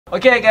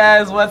Okay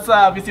guys, what's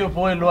up? It's your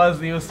boy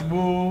Lwazi,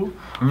 Smooth.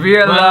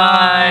 Real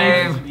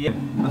life. Yeah.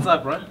 What's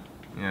up, bro?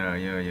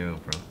 Yo,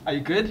 bro. Are you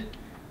good?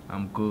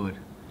 I'm good.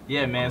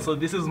 Yeah, man. So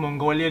this is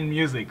Mongolian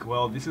music.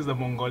 Well, this is a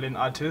Mongolian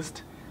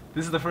artist.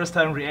 This is the first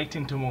time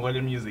reacting to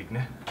Mongolian music,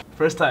 ne?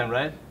 First time,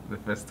 right? The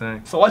first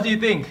time. So what do you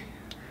think?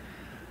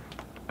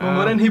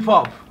 Mongolian hip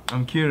hop.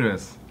 I'm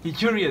curious. You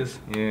curious?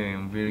 Yeah,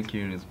 I'm very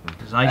curious, bro.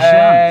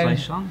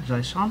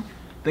 ZAISAN.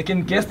 They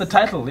can guess the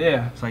title,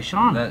 yeah.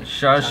 ZAISAN.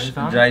 Sash,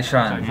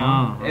 ZAISAN.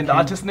 Yeah. And the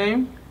artist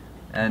name?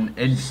 And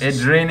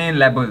Edrene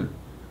Label.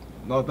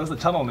 No, that's the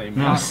channel name.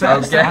 No, man.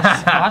 Sash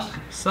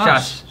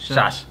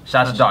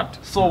dot.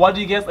 So what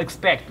do you guys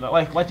expect?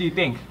 Like, what do you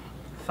think?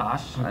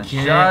 Sash.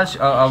 Okay. Sash,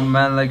 a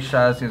man like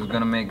Sash is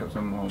gonna make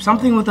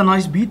Something with a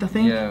nice beat, I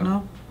think. Yeah.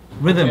 No?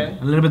 Rhythm. Okay.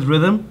 A little bit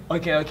rhythm.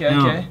 Okay.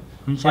 Yeah.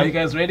 Are you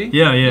guys ready?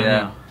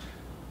 Yeah.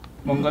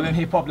 Mongolian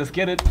hip hop, let's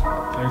get it.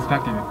 I'm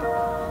expecting it.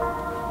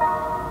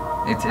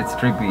 It's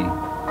trippy.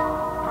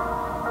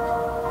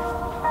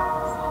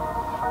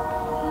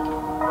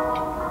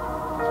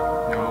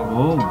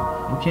 Oh,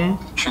 okay.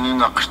 Чиний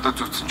нақышта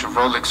зүтсэн чи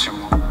Rolex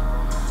юм уу?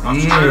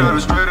 Yeah.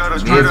 Straight out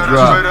of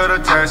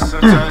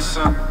Tyson.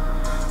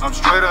 I'm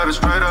straight out of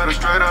Tyson.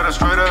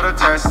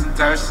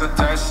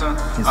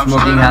 He's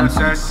smoking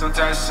handsome.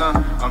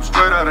 I'm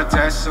straight out of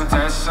Tyson.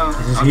 This is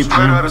I'm hip,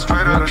 man.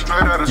 straight out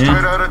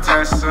of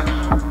Tyson.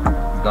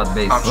 Got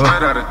bass. I'm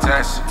straight out of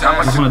Tyson.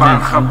 I'm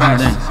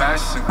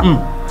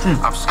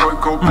scoring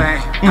Cobain.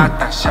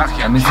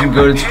 I'm missing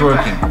girls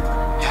twerking.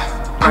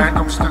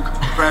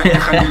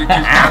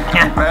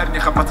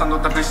 Байрныхаа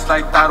пацануудаа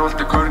бислайк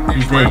даруулдаг 21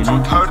 миний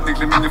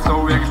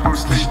flow яг л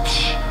бүрслээ.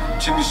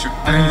 Чиний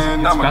шүтээ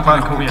намайг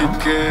барах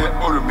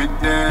гэдгээ өөрөө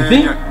мэднэ.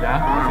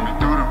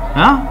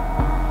 Huh?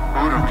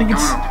 I think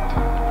it's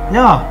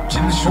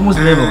almost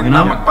level, you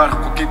know?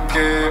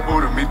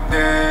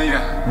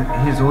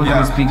 He's holding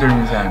the speaker in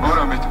his hand. Are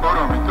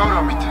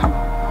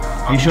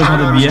you sure it's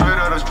not a beer?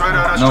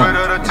 No,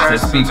 it's a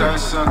speaker.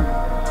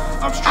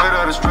 I'm straight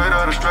out of Tyson.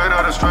 I'm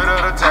straight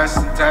out of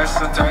Tyson.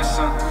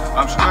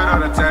 I'm straight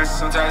out of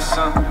Tyson.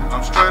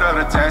 I'm straight out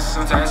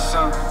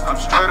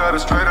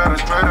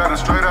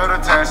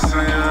of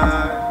Tyson.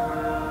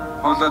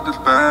 Hold the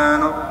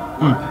bano.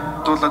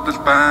 Hold the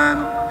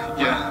bano.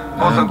 Yeah.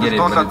 Hold the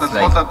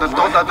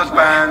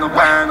bano.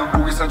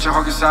 Угисан чи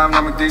хогисам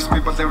намайг дисми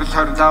боловл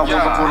 20 таа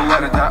уулга бүр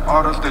яриа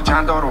оролдож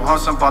чандор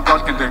хоосон бодол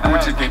гэн дээр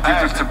гүцэгээ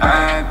дилэрсэн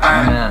байна.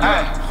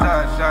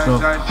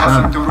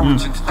 Хасан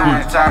дөрөвчөнд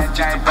цаас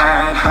чигт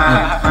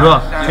байна.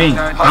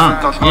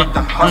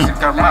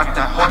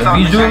 The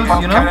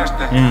visuals, you know?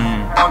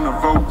 On the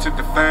road to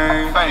the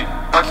fame.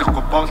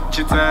 Болохгүй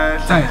болчих зай.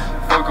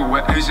 Fuck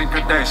with Asian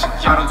Kardashian.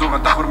 Яран зугаа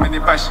давхар миний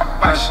баш.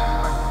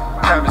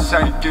 Time is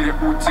saying get it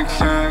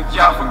үзэглэн.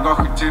 Яаван нөх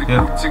зэрэг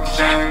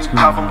үзэглэн.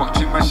 Таван богч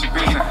маш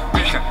бэлэн.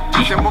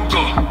 Бэлэн мөнгө.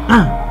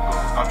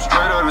 I'm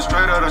straight out of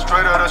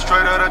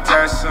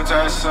Tyson.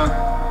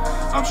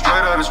 I'm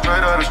straight out of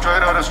Tyson.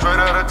 I'm straight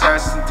out of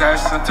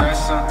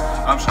Tyson.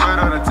 I'm straight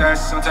out of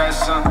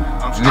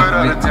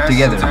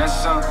Together.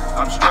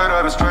 I'm straight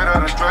out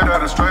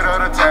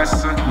of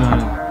Tyson. I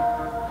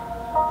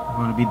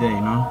wanna be there, you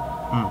know?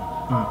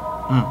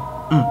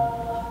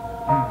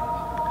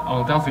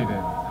 I'll tell you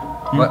then.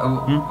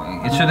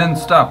 It shouldn't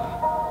stop.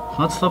 It's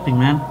not stopping,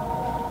 man.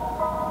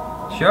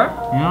 Sure?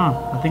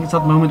 Yeah, I think it's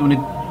that moment when it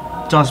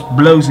just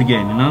blows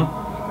again, you know?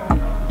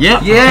 Yeah.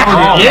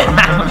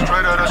 I'm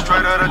straight out of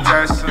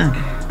Tyson.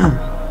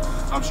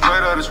 I'm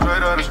straight out of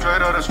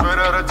Tyson. I'm straight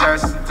out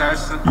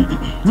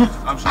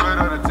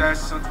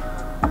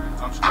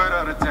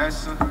of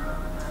Tyson.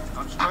 I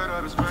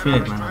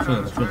feel it, man. I feel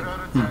it.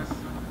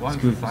 It's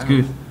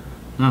good.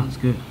 No, it's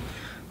good.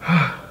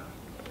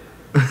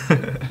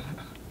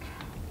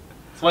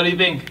 So what do you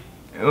think?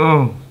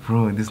 Oh,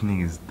 bro, this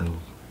nigga is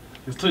dope.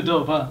 It's too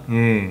dope, huh?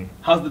 Yeah.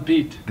 How's the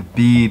beat? The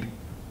beat.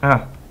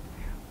 But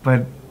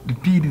the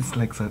beat is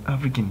like South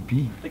African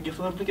beat. Like a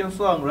South African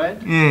song,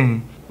 right?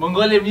 Yeah.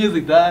 Mongolian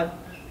music, dad.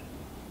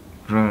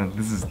 Bro,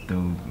 this is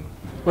dope.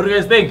 What do you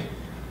guys think?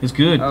 It's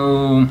good.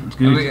 Oh, It's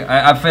good.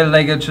 I felt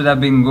like it should have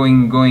been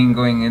going.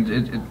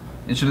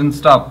 It shouldn't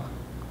stop.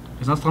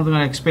 It's not something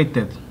I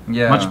expected.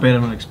 Yeah. Much better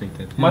than I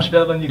expected. Much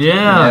better than you expected.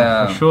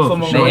 Yeah, for sure. So for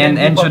Mongolian sure.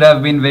 The end should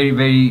have been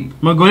very.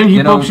 Mongolian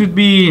hip hop know, should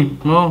be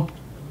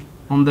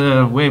on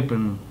the web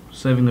and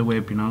serving the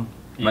web, you know.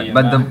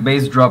 But the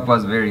bass drop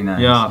was very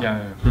nice. Yeah.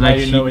 Now Like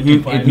you know it he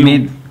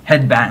Made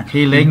headbang.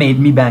 He made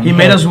me bang. He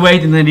made us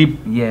wait and then he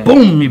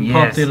boom, he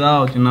popped Yes. it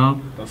out, you know.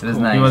 That's It was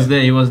cool. nice.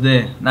 He was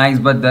there. Nice,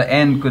 but the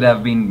end could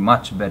have been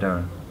much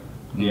better.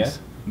 Yeah?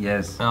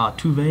 Yes.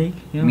 Too vague.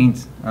 Yeah.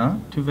 Means, huh?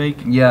 Too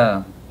vague.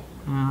 Yeah.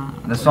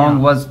 The song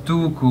yeah. was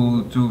too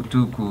cool,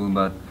 too cool,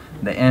 but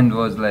the end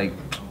was like.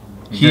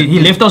 He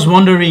left us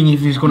wondering if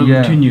he's gonna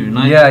continue.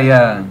 Right?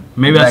 Yeah.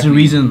 Maybe that's the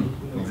reason.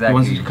 Exactly. He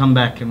wants to come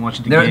back and watch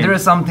it again. There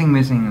is something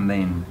missing in the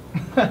end.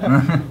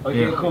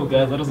 Okay, cool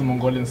guys. That was a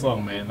Mongolian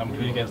song, man. I'm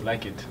sure you guys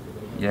like it.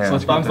 Yeah. So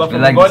thumbs up We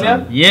for like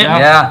Mongolia? Yeah.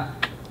 Yeah.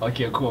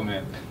 Okay, cool,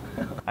 man.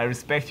 I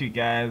respect you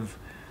guys.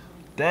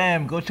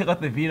 Damn, go check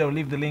out the video,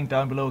 leave the link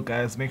down below,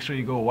 guys. Make sure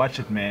you go watch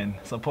it, man.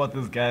 Support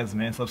these guys,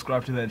 man.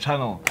 Subscribe to their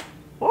channel.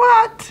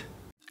 What?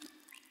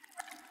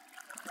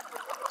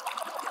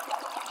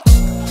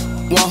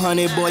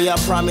 100, boy, I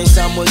promise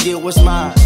I'ma get what's mine.